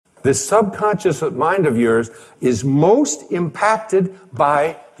This subconscious mind of yours is most impacted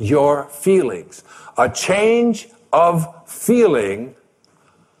by your feelings. A change of feeling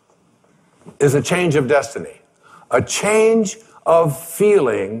is a change of destiny. A change of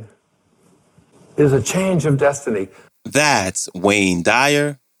feeling is a change of destiny. That's Wayne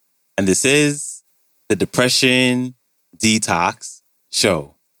Dyer, and this is the Depression Detox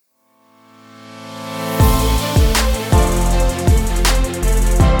Show.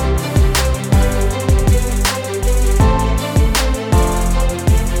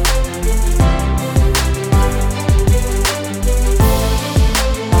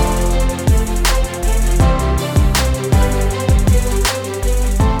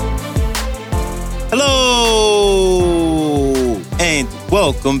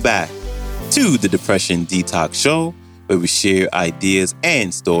 Welcome back to the Depression Detox Show, where we share ideas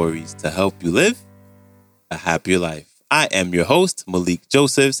and stories to help you live a happier life. I am your host, Malik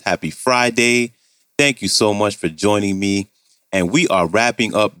Josephs. Happy Friday. Thank you so much for joining me. And we are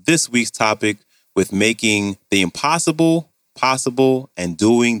wrapping up this week's topic with making the impossible possible and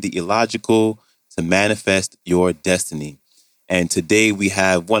doing the illogical to manifest your destiny. And today we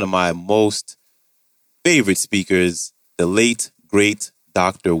have one of my most favorite speakers, the late, great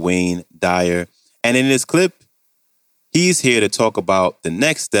Dr. Wayne Dyer. And in this clip, he's here to talk about the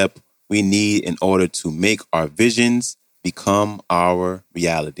next step we need in order to make our visions become our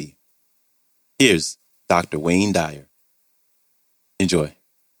reality. Here's Dr. Wayne Dyer. Enjoy.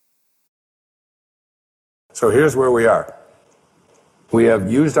 So here's where we are. We have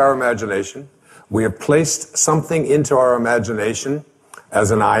used our imagination. We have placed something into our imagination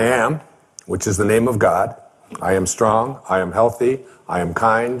as an I am, which is the name of God. I am strong. I am healthy. I am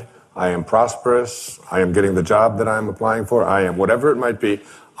kind, I am prosperous, I am getting the job that I'm applying for, I am whatever it might be,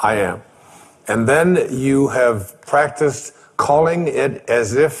 I am. And then you have practiced calling it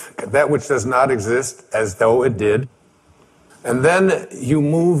as if that which does not exist as though it did. And then you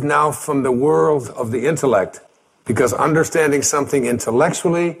move now from the world of the intellect, because understanding something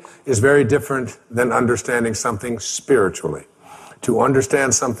intellectually is very different than understanding something spiritually. To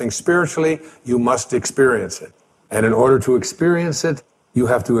understand something spiritually, you must experience it. And in order to experience it, you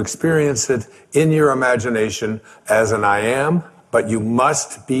have to experience it in your imagination as an I am, but you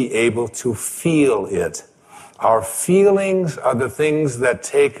must be able to feel it. Our feelings are the things that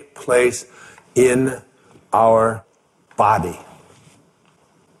take place in our body.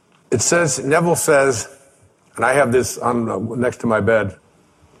 It says, Neville says, and I have this on next to my bed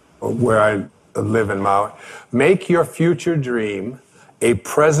where I live in Maui, make your future dream a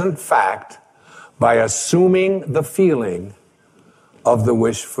present fact by assuming the feeling of the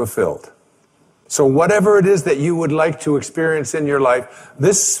wish fulfilled. So whatever it is that you would like to experience in your life,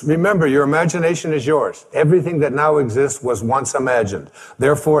 remember, your imagination is yours. Everything that now exists was once imagined.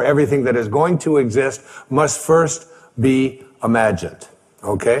 Therefore, everything that is going to exist must first be imagined.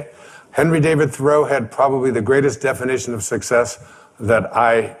 Okay? Henry David Thoreau had probably the greatest definition of success that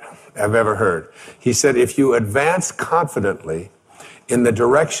I have ever heard. He said, if you advance confidently in the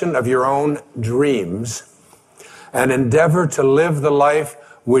direction of your own dreams and endeavor to live the life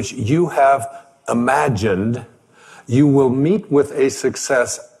which you have imagined, you will meet with a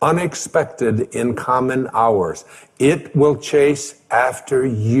success unexpected in common hours. It will chase after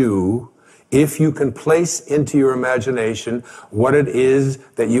you if you can place into your imagination what it is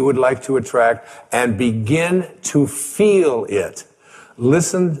that you would like to attract and begin to feel it.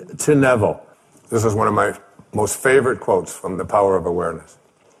 Listen to Neville. This is one of my most favorite quotes from The Power of Awareness.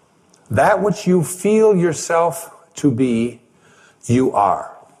 That which you feel yourself to be, you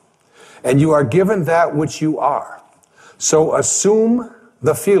are. And you are given that which you are. So assume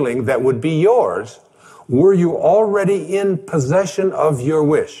the feeling that would be yours were you already in possession of your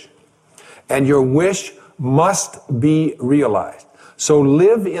wish. And your wish must be realized. So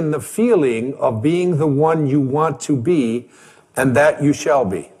live in the feeling of being the one you want to be, and that you shall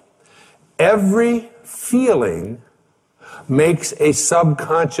be. Every feeling makes a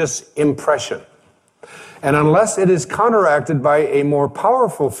subconscious impression. And unless it is counteracted by a more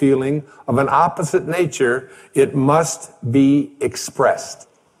powerful feeling of an opposite nature, it must be expressed.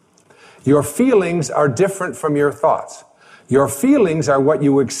 Your feelings are different from your thoughts. Your feelings are what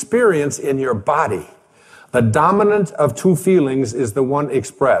you experience in your body. The dominant of two feelings is the one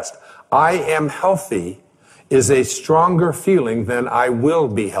expressed. I am healthy is a stronger feeling than I will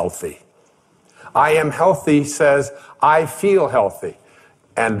be healthy. I am healthy says I feel healthy,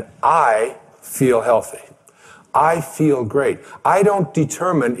 and I feel healthy. I feel great. I don't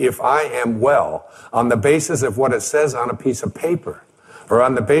determine if I am well on the basis of what it says on a piece of paper or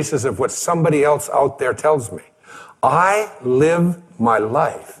on the basis of what somebody else out there tells me. I live my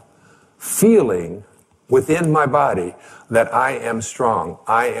life feeling within my body that I am strong,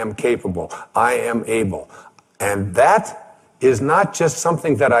 I am capable, I am able. And that is not just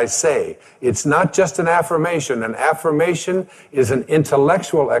something that I say. It's not just an affirmation. An affirmation is an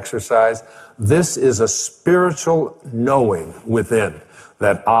intellectual exercise. This is a spiritual knowing within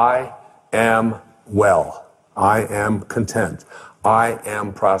that I am well. I am content. I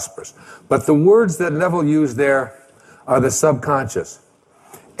am prosperous. But the words that Neville used there are the subconscious.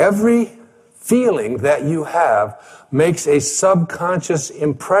 Every feeling that you have makes a subconscious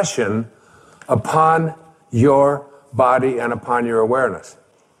impression upon your body and upon your awareness.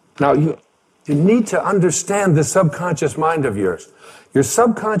 Now, you need to understand the subconscious mind of yours. Your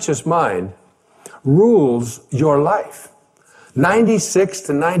subconscious mind rules your life. 96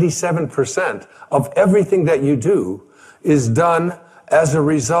 to 97% of everything that you do is done as a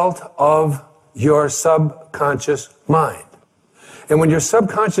result of your subconscious mind. And when your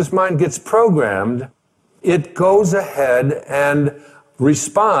subconscious mind gets programmed, it goes ahead and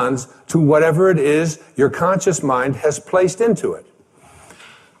responds to whatever it is your conscious mind has placed into it.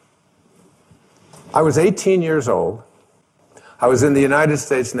 I was 18 years old. I was in the United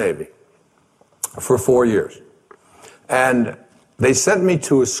States Navy for 4 years. And they sent me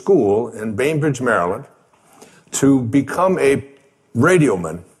to a school in Bainbridge, Maryland, to become a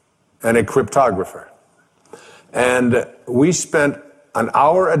radioman and a cryptographer. And we spent an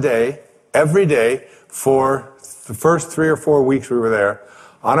hour a day, every day, for the first 3 or 4 weeks we were there,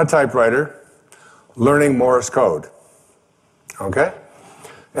 on a typewriter, learning Morse code. Okay?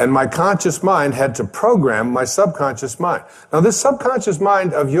 And my conscious mind had to program my subconscious mind. Now, this subconscious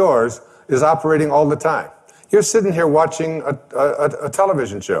mind of yours is operating all the time. You're sitting here watching a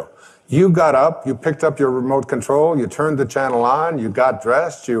television show. You got up, you picked up your remote control, you turned the channel on, you got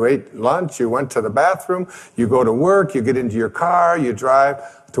dressed, you ate lunch, you went to the bathroom, you go to work, you get into your car, you drive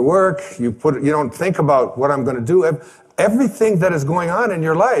to work, you don't think about what I'm going to do. Everything that is going on in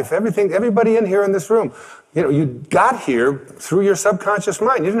your life, everybody in here in this room, you got here through your subconscious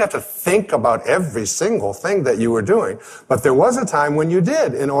mind. You didn't have to think about every single thing that you were doing, but there was a time when you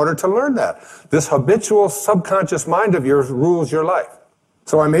did in order to learn that. This habitual subconscious mind of yours rules your life.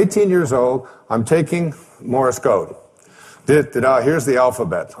 So I'm 18 years old. I'm taking Morse code. Here's the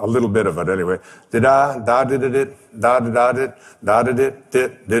alphabet, a little bit of it anyway. Da da da da da da da da da da da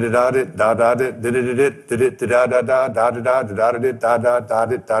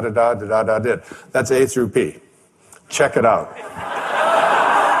da da da da. That's A through P. Check it out.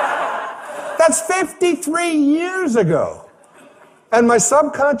 That's 53 years ago. And my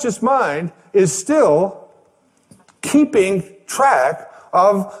subconscious mind is still keeping track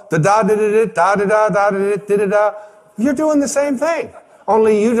of the da da da da da da da da da da. You're doing the same thing,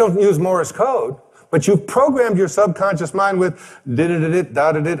 only you don't use Morse code, but you've programmed your subconscious mind with did-it-it,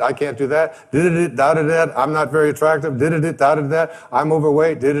 da-da-dit, I can't do that, did-it-it, da-da-dat, I'm not very attractive, did-it-it, da-da-dat, I'm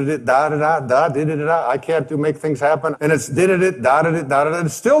overweight, did-it-it, da-da-da, da-did-it-da, I can't make things happen, and it's did-it-it, da-da-dit, da-da-da,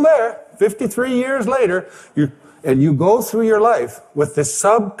 it's still there, 53 years later, and you go through your life with this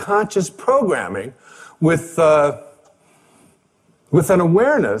subconscious programming with an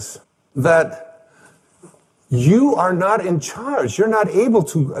awareness that you are not in charge. You're not able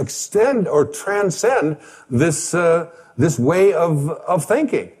to extend or transcend this way of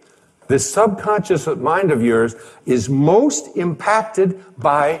thinking. This subconscious mind of yours is most impacted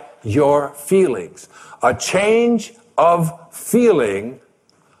by your feelings. A change of feeling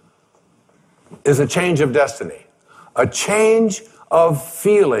is a change of destiny. A change of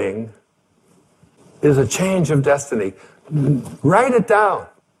feeling is a change of destiny. Write it down.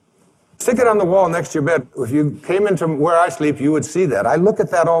 Stick it on the wall next to your bed. If you came into where I sleep, you would see that. I look at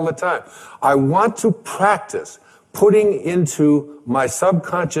that all the time. I want to practice putting into my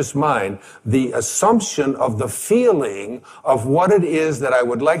subconscious mind the assumption of the feeling of what it is that I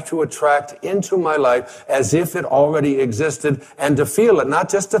would like to attract into my life as if it already existed, and to feel it, not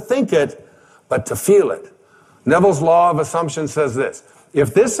just to think it, but to feel it. Neville's law of assumption says this: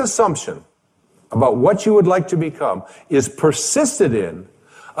 if this assumption about what you would like to become is persisted in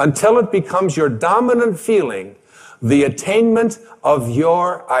until it becomes your dominant feeling, the attainment of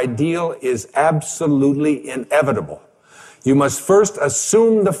your ideal is absolutely inevitable. You must first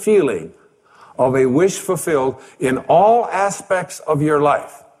assume the feeling of a wish fulfilled in all aspects of your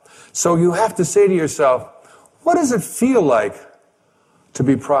life. So you have to say to yourself, what does it feel like to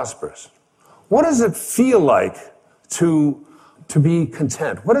be prosperous? What does it feel like to be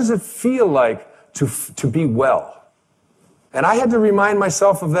content? What does it feel like to be well? And I had to remind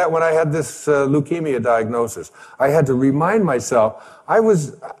myself of that when I had this leukemia diagnosis. I had to remind myself, I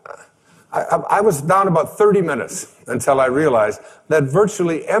was I was down about 30 minutes until I realized that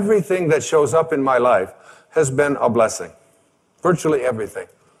virtually everything that shows up in my life has been a blessing. Virtually everything.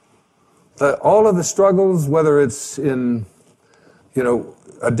 All of the struggles, whether it's in,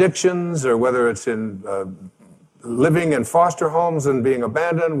 addictions, or whether it's in living in foster homes and being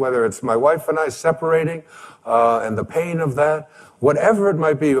abandoned, whether it's my wife and I separating and the pain of that, whatever it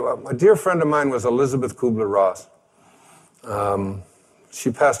might be. A dear friend of mine was Elizabeth Kubler-Ross. She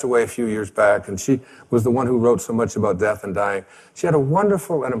passed away a few years back, and she was the one who wrote so much about death and dying. She had a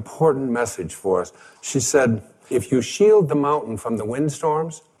wonderful and important message for us. She said, if you shield the mountain from the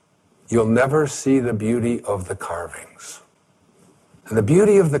windstorms, you'll never see the beauty of the carvings. And the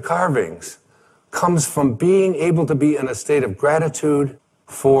beauty of the carvings comes from being able to be in a state of gratitude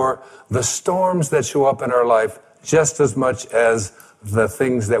for the storms that show up in our life just as much as the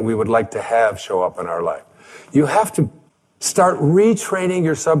things that we would like to have show up in our life. You have to start retraining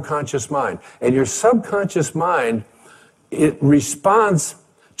your subconscious mind. And your subconscious mind, it responds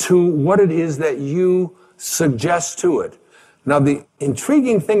to what it is that you suggest to it. Now, the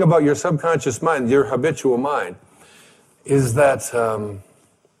intriguing thing about your subconscious mind, your habitual mind, is that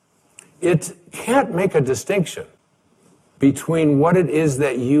it can't make a distinction between what it is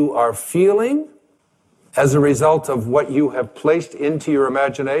that you are feeling as a result of what you have placed into your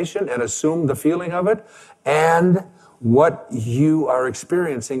imagination and assumed the feeling of it, and what you are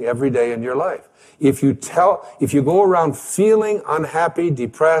experiencing every day in your life. If you go around feeling unhappy,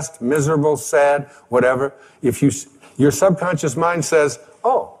 depressed, miserable, sad, whatever, your subconscious mind says,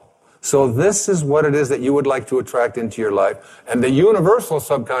 oh, so this is what it is that you would like to attract into your life. And the universal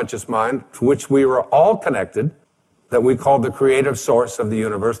subconscious mind, to which we were all connected, that we call the creative source of the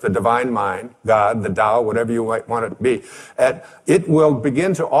universe, the divine mind, God, the Tao, whatever you might want it to be, it will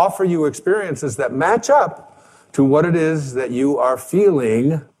begin to offer you experiences that match up to what it is that you are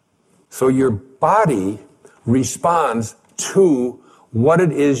feeling, so your body responds to what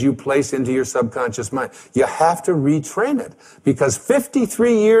it is you place into your subconscious mind. You have to retrain it, because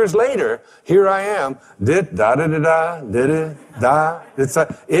 53 years later, here I am, it's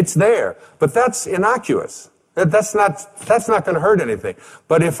there. But that's innocuous. That's not going to hurt anything.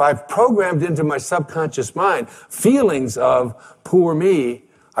 But if I've programmed into my subconscious mind feelings of poor me,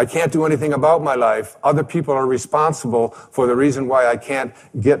 I can't do anything about my life, other people are responsible for the reason why I can't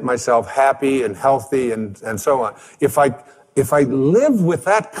get myself happy and healthy and so on. If I live with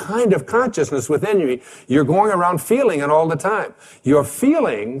that kind of consciousness within me, you're going around feeling it all the time. Your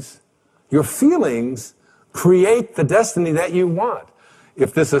feelings create the destiny that you want.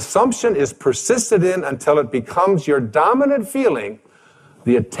 If this assumption is persisted in until it becomes your dominant feeling,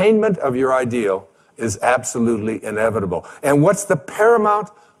 the attainment of your ideal is absolutely inevitable. And what's the paramount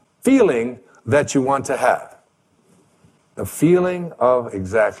feeling that you want to have? The feeling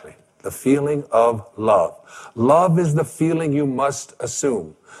of love. Love is the feeling you must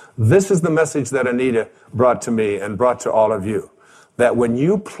assume. This is the message that Anita brought to me and brought to all of you. That when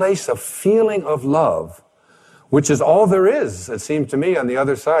you place a feeling of love, which is all there is, it seems to me, on the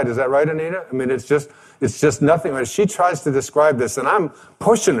other side. Is that right, Anita? I mean, it's just nothing. When she tries to describe this, and I'm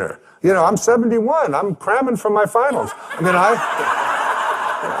pushing her. I'm 71. I'm cramming for my finals. I mean,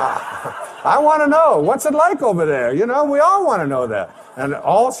 I want to know, what's it like over there? We all want to know that. And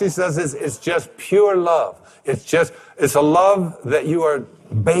all she says is, it's just pure love. It's a love that you are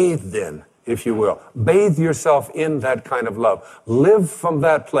bathed in, if you will. Bathe yourself in that kind of love. Live from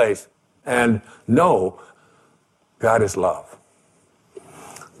that place and know God is love.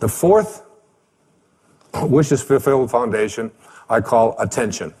 The fourth wishes fulfilled foundation I call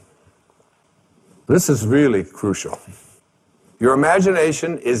attention. This is really crucial. Your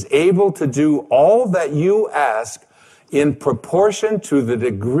imagination is able to do all that you ask in proportion to the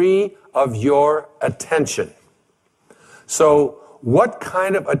degree of your attention. So, what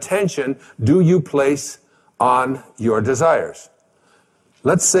kind of attention do you place on your desires?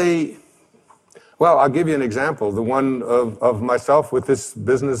 Let's say, well, I'll give you an example, the one of myself with this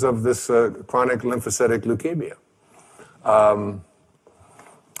business of this chronic lymphocytic leukemia.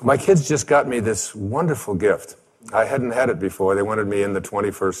 My kids just got me this wonderful gift. I hadn't had it before. They wanted me in the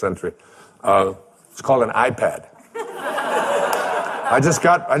 21st century. It's called an iPad. I just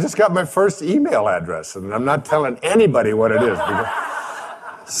got my first email address, and I'm not telling anybody what it is.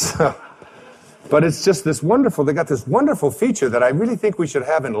 But it's just this wonderful, they got this wonderful feature that I really think we should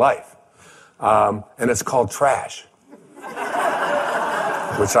have in life. And it's called trash,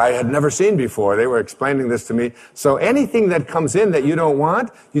 which I had never seen before. They were explaining this to me. So anything that comes in that you don't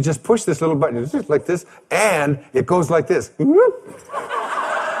want, you just push this little button, it's just like this, and it goes like this. It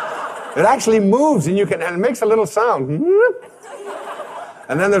actually moves, and it makes a little sound.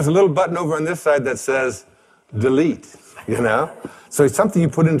 And then there's a little button over on this side that says delete, So it's something you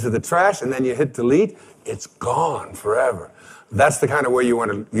put into the trash and then you hit delete, it's gone forever. That's the kind of way you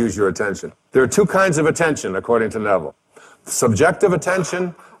want to use your attention. There are two kinds of attention, according to Neville. Subjective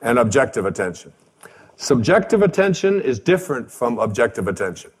attention and objective attention. Subjective attention is different from objective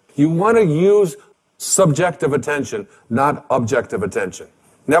attention. You want to use subjective attention, not objective attention.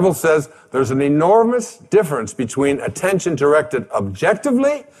 Neville says there's an enormous difference between attention directed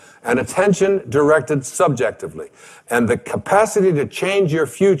objectively and attention directed subjectively. And the capacity to change your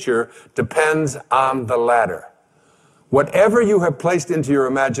future depends on the latter. Whatever you have placed into your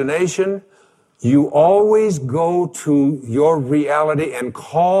imagination, you always go to your reality and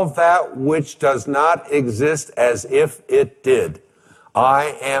call that which does not exist as if it did.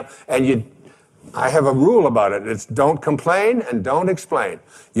 I have a rule about it. It's don't complain and don't explain.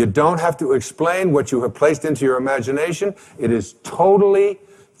 You don't have to explain what you have placed into your imagination. It is totally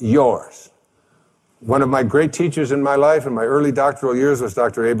yours. One of my great teachers in my life in my early doctoral years was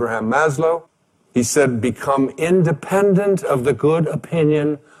Dr. Abraham Maslow. He said, become independent of the good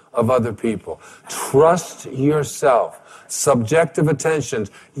opinion of other people. Trust yourself. Subjective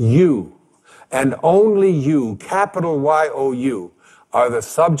attentions. You, and only you, capital Y-O-U, are the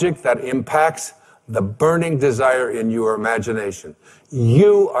subject that impacts the burning desire in your imagination.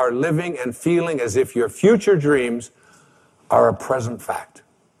 You are living and feeling as if your future dreams are a present fact.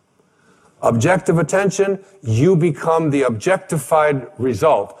 Objective attention, you become the objectified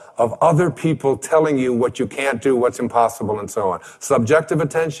result of other people telling you what you can't do, what's impossible, and so on. Subjective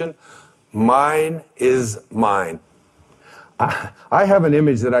attention, mine is mine. I have an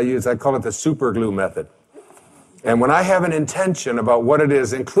image that I use, I call it the super glue method. And when I have an intention about what it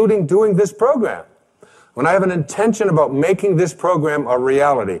is, including doing this program, when I have an intention about making this program a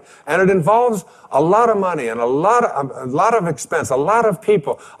reality, and it involves a lot of money and a lot of expense, a lot of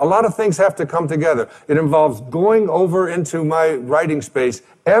people, a lot of things have to come together. It involves going over into my writing space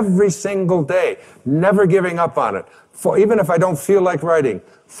every single day, never giving up on it. Even if I don't feel like writing,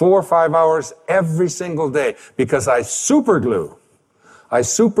 4 or 5 hours every single day, because I superglue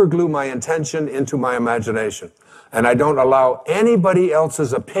my intention into my imagination. And I don't allow anybody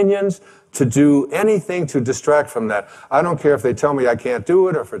else's opinions to do anything to distract from that. I don't care if they tell me I can't do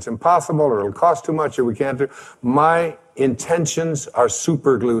it, or if it's impossible, or it'll cost too much, or we can't do it. My intentions are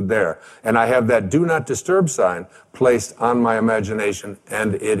superglued there. And I have that do not disturb sign placed on my imagination,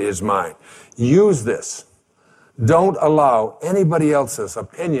 and it is mine. Use this. Don't allow anybody else's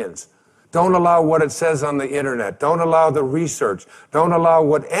opinions. Don't allow what it says on the internet. Don't allow the research. Don't allow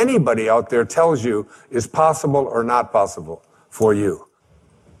what anybody out there tells you is possible or not possible for you.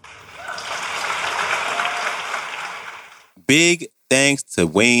 Big thanks to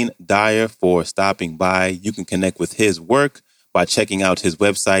Wayne Dyer for stopping by. You can connect with his work by checking out his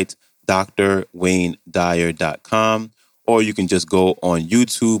website, drwaynedyer.com, or you can just go on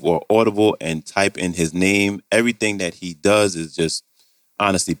YouTube or Audible and type in his name. Everything that he does is just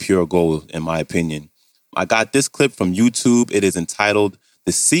honestly pure gold, in my opinion. I got this clip from YouTube. It is entitled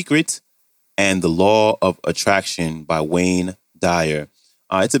The Secret and the Law of Attraction by Wayne Dyer.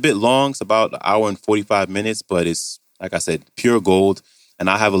 It's a bit long. It's about an hour and 45 minutes, but it's, like I said, pure gold. And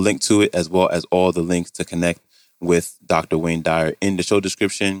I have a link to it, as well as all the links to connect with Dr. Wayne Dyer in the show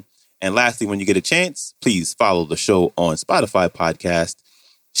description. And lastly, when you get a chance, please follow the show on Spotify podcast,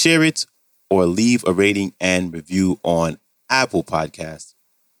 share it, or leave a rating and review on Apple Podcasts.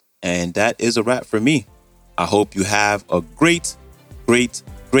 And that is a wrap for me. I hope you have a great, great,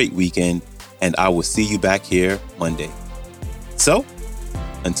 great weekend, and I will see you back here Monday. So,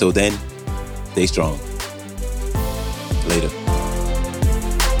 until then, stay strong. Later.